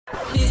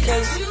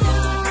Cause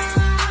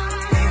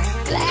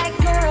black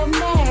girl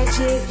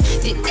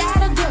magic, you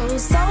got a glow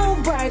so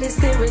bright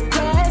it's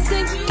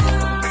iridescent.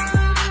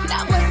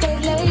 Not what they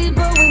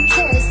label and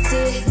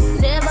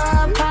tested.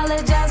 Never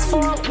apologize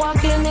for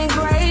walking in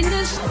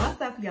greatness.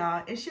 What's up,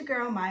 y'all? It's your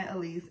girl Maya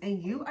Alise,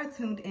 and you are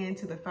tuned in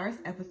to the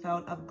first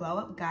episode of Glow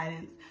Up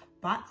Guidance,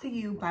 brought to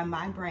you by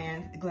my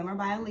brand, GLIMMER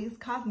by Alise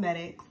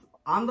Cosmetics,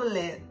 on the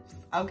lips,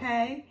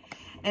 okay?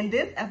 In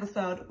this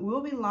episode, we'll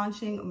be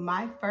launching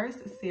my first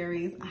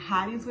series,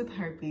 Hotties with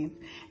Herpes,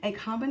 a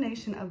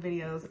combination of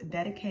videos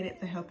dedicated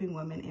to helping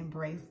women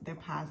embrace their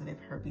positive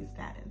herpes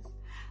status.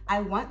 I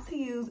want to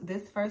use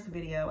this first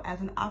video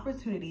as an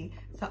opportunity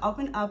to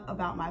open up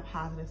about my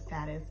positive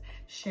status,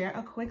 share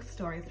a quick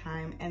story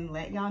time, and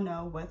let y'all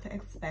know what to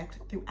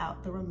expect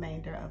throughout the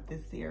remainder of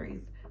this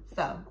series.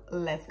 So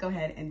let's go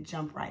ahead and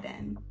jump right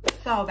in.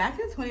 So back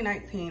in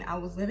 2019, I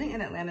was living in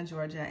Atlanta,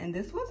 Georgia, and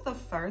this was the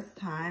first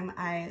time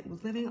I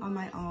was living on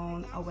my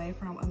own, away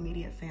from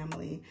immediate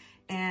family.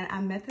 And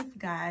I met this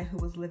guy who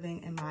was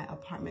living in my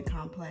apartment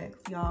complex.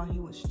 Y'all, he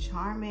was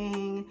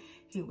charming,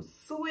 he was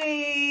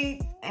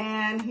sweet,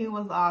 and he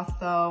was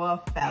also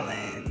a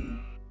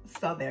felon.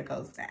 So there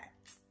goes that.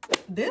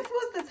 This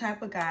was the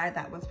type of guy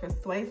that was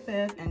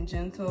persuasive and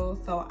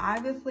gentle, so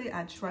obviously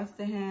I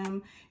trusted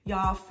him.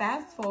 Y'all,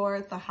 fast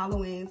forward to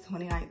Halloween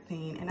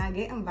 2019, and I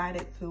get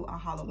invited to a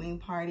Halloween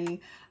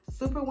party.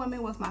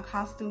 Superwoman was my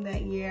costume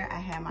that year. I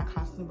had my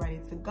costume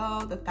ready to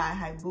go. The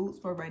thigh-high boots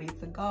were ready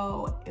to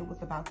go. It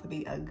was about to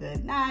be a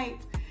good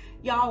night.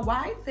 Y'all,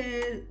 why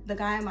did the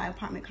guy in my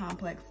apartment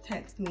complex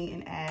text me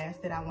and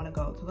ask that I want to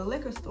go to the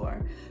liquor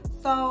store?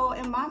 So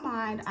in my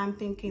mind, I'm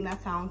thinking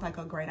that sounds like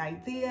a great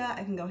idea.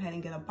 I can go ahead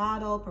and get a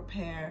bottle,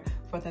 prepare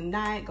for the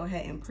night, go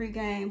ahead and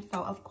pregame.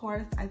 So of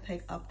course, I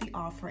take up the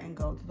offer and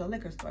go to the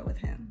liquor store with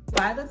him.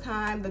 By the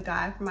time the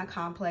guy from my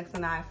complex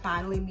and I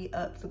finally meet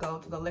up to go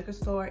to the liquor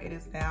store, it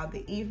is now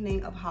the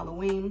evening of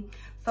Halloween.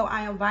 So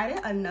I invited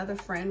another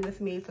friend with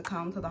me to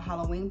come to the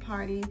Halloween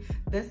party.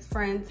 This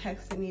friend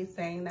texted me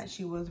saying that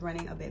she was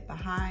running a bit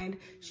behind.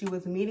 She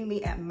was meeting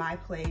me at my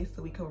place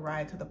so we could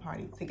ride to the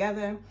party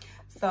together.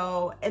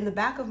 So in the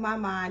back of my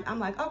mind, I'm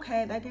like,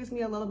 okay, that gives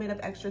me a little bit of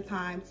extra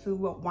time to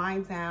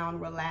wind down,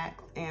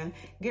 relax, and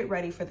get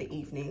ready for the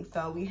evening.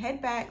 So we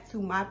head back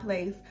to my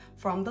place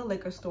from the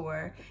liquor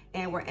store,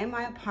 and we're in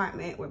my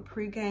apartment, we're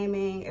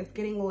pre-gaming, it's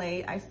getting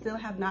late. I still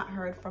have not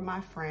heard from my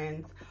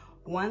friends.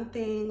 One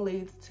thing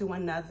leads to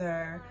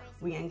another.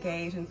 We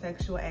engage in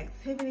sexual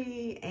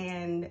activity,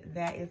 and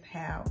that is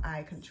how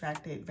I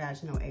contracted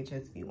vaginal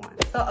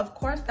HSV1. So of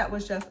course, that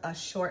was just a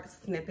short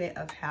snippet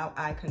of how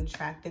I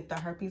contracted the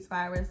herpes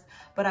virus,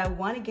 but I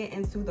want to get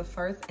into the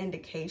first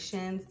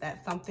indications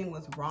that something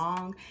was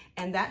wrong,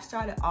 and that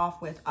started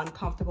off with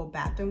uncomfortable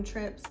bathroom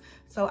trips.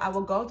 So I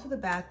will go to the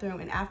bathroom,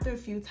 and after a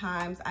few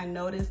times, I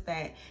noticed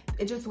that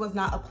it just was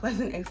not a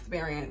pleasant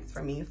experience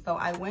for me. So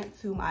I went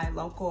to my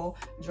local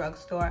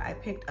drugstore. I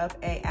picked up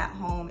a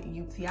at-home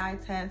UTI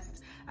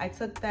test. I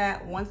took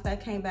that. Once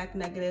that came back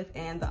negative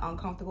and the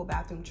uncomfortable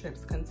bathroom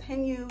trips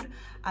continued,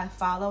 I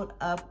followed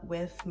up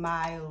with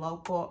my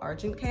local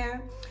urgent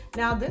care.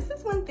 Now, this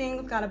is when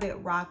things got a bit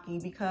rocky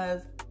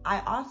because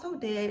I also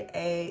did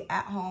a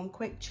at-home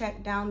quick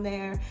check down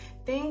there.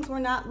 Things were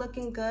not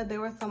looking good.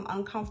 There were some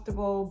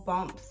uncomfortable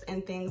bumps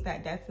and things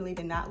that definitely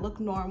did not look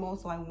normal.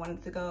 So I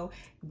wanted to go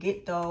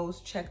get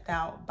those checked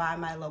out by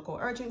my local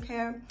urgent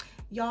care.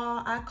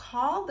 Y'all, I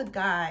called the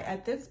guy.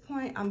 At this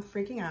point, I'm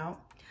freaking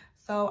out.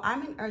 So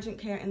I'm in urgent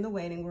care in the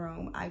waiting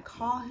room. I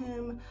call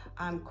him,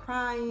 I'm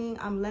crying.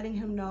 I'm letting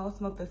him know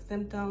some of the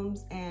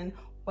symptoms and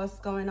what's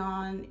going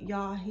on.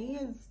 Y'all, he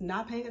is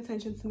not paying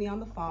attention to me on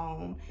the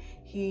phone.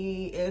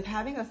 He is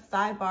having a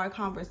sidebar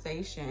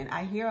conversation.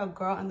 I hear a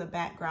girl in the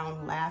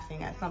background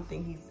laughing at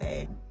something he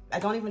said. I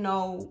don't even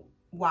know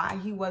why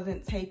he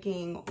wasn't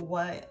taking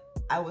what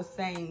I was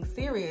saying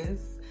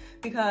serious,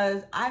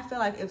 because I feel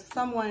like if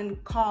someone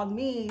called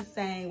me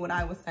saying what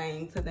I was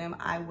saying to them,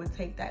 I would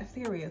take that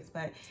serious.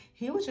 But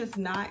he was just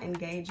not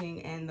engaging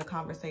in the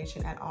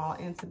conversation at all.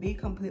 And to be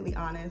completely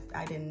honest,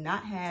 I did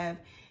not have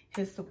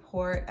his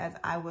support as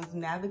I was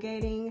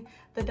navigating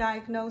the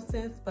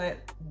diagnosis, but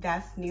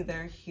that's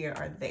neither here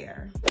or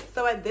there.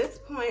 So at this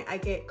point, I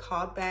get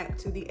called back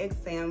to the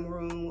exam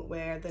room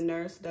where the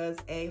nurse does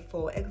a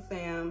full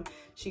exam.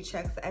 She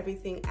checks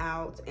everything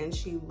out and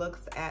she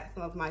looks at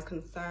some of my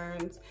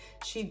concerns.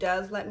 She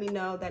does let me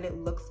know that it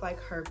looks like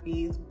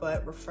herpes,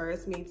 but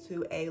refers me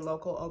to a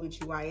local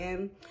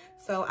OBGYN.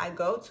 So I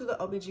go to the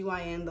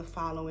OBGYN the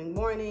following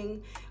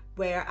morning,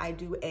 where I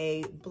do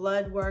a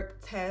blood work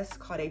test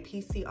called a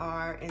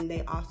PCR, and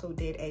they also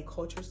did a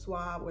culture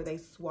swab where they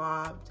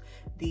swabbed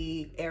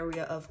the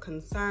area of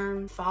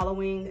concern.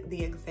 Following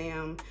the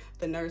exam,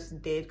 the nurse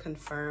did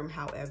confirm,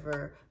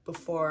 however,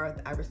 before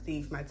I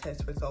received my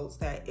test results,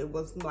 that it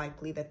was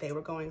likely that they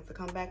were going to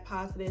come back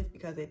positive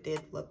because it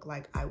did look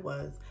like I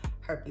was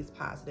herpes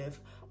positive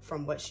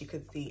from what she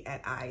could see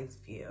at eyes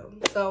view.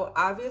 So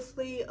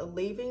obviously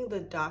leaving the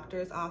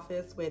doctor's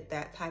office with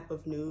that type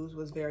of news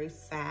was very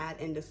sad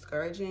and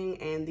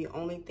discouraging, and the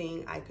only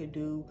thing I could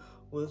do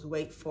was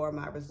wait for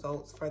my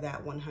results for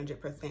that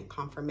 100%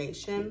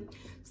 confirmation.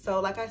 So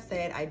like I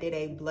said, I did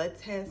a blood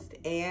test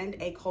and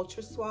a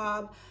culture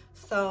swab.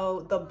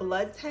 So the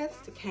blood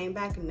test came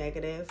back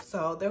negative.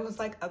 So there was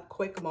like a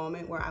quick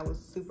moment where I was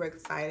super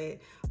excited,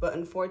 but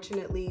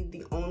unfortunately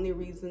the only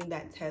reason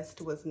that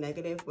test was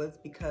negative was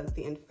because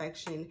the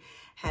infection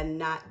had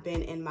not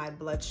been in my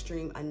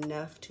bloodstream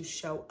enough to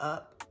show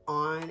up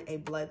on a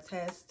blood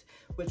test,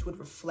 which would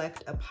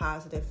reflect a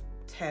positive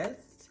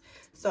test.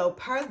 So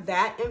per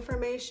that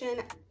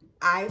information,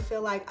 I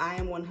feel like I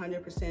am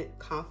 100%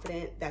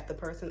 confident that the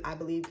person I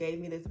believe gave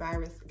me this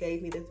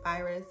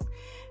virus.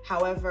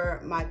 However,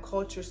 my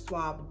culture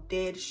swab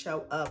did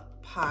show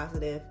up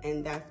positive,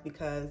 and that's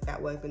because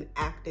that was an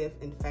active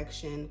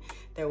infection.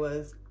 There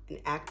was an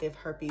active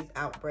herpes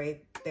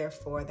outbreak.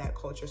 Therefore, that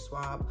culture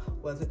swab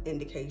was an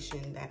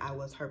indication that I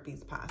was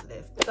herpes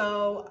positive.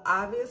 So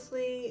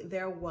obviously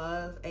there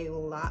was a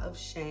lot of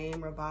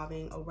shame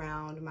revolving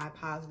around my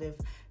positive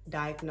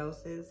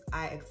diagnosis.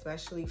 I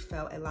especially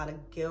felt a lot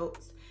of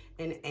guilt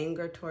and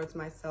anger towards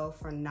myself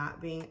for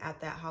not being at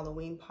that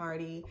Halloween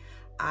party.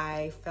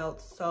 I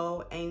felt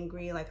so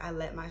angry, like I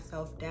let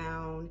myself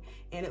down,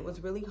 and it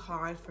was really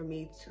hard for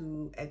me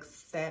to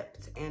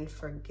accept and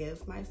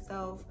forgive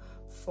myself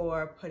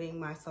for putting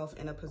myself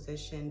in a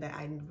position that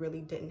I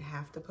really didn't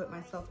have to put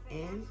myself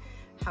in.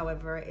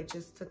 However, it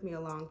just took me a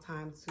long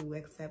time to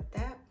accept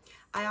that.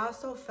 I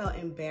also felt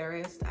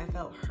embarrassed. I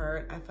felt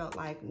hurt. I felt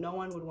like no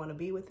one would want to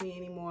be with me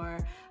anymore.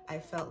 I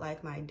felt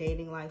like my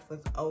dating life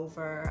was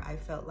over. I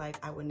felt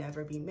like I would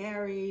never be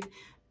married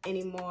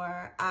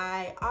anymore.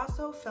 I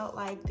also felt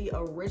like the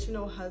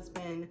original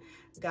husband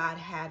God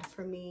had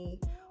for me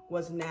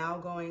was now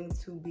going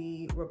to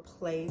be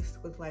replaced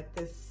with like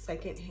this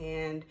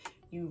secondhand,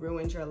 you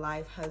ruined your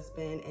life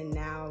husband, and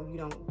now you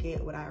don't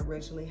get what I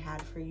originally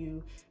had for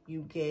you.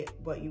 You get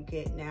what you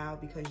get now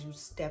because you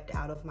stepped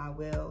out of my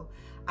will.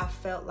 I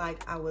felt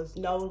like I was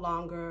no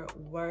longer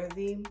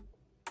worthy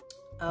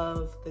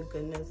of the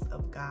goodness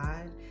of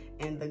God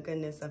and the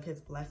goodness of his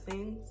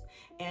blessings.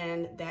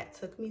 And that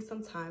took me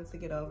some time to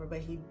get over, but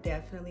he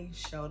definitely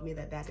showed me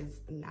that that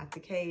is not the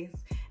case.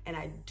 And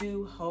I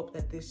do hope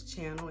that this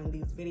channel and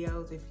these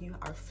videos, if you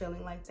are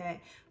feeling like that,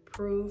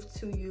 prove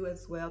to you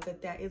as well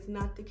that that is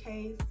not the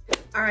case.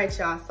 All right,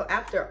 y'all, so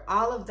after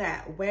all of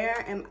that,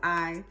 where am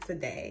I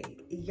today?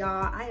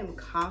 Y'all, I am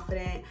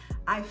confident.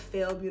 I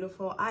feel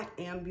beautiful. I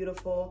am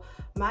beautiful.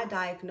 My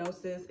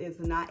diagnosis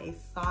is not a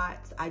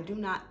thought. I do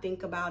not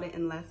think about it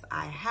unless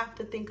I have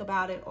to think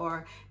about it,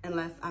 or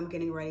unless I'm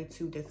getting ready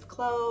to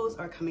disclose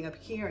or coming up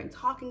here and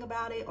talking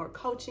about it or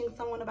coaching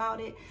someone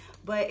about it.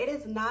 But it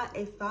is not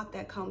a thought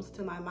that comes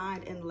to my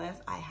mind unless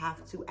I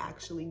have to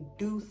actually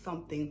do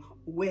something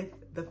with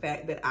the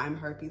fact that I'm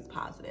herpes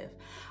positive.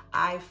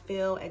 I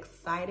feel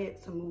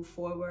excited to move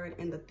forward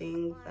in the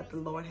things that the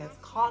Lord has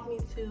called me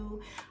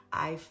to.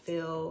 I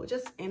feel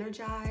just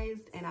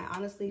energized, and I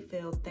honestly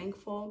feel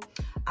thankful.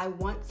 I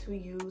want to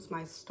use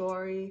my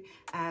story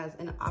as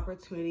an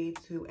opportunity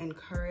to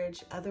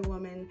encourage other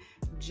women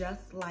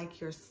just like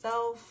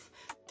yourself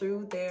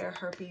through their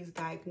herpes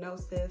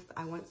diagnosis.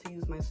 I want to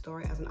use my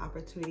story as an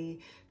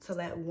opportunity to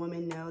let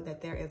women know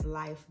that there is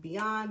life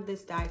beyond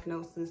this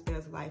diagnosis.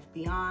 There's life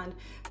beyond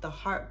the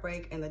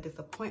heartbreak and the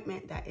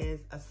disappointment that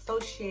is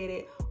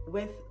associated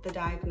with the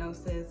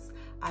diagnosis.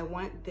 I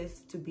want this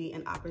to be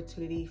an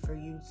opportunity for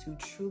you to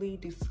truly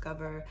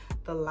discover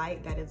the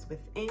light that is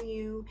within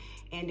you.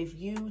 And if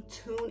you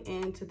tune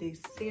into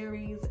these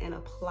series and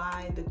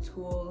apply the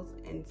tools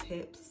and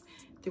tips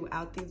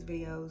throughout these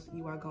videos,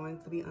 you are going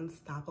to be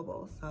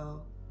unstoppable.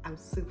 So I'm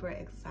super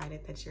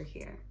excited that you're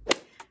here.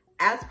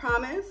 As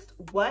promised,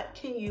 what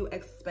can you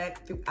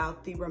expect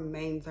throughout the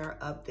remainder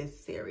of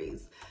this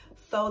series?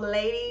 So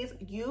ladies,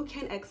 you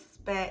can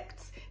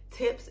expect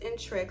tips and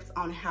tricks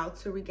on how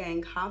to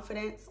regain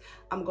confidence.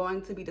 I'm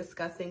going to be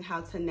discussing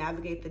how to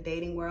navigate the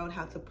dating world,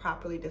 how to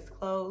properly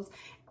disclose.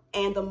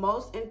 And the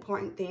most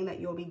important thing that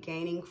you'll be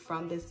gaining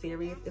from this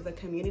series is a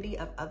community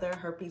of other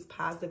herpes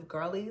positive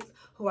girlies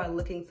who are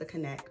looking to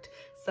connect.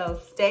 So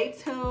stay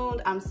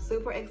tuned. I'm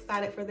super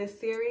excited for this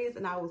series,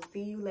 and I will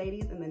see you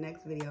ladies in the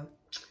next video.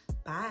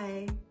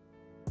 Bye.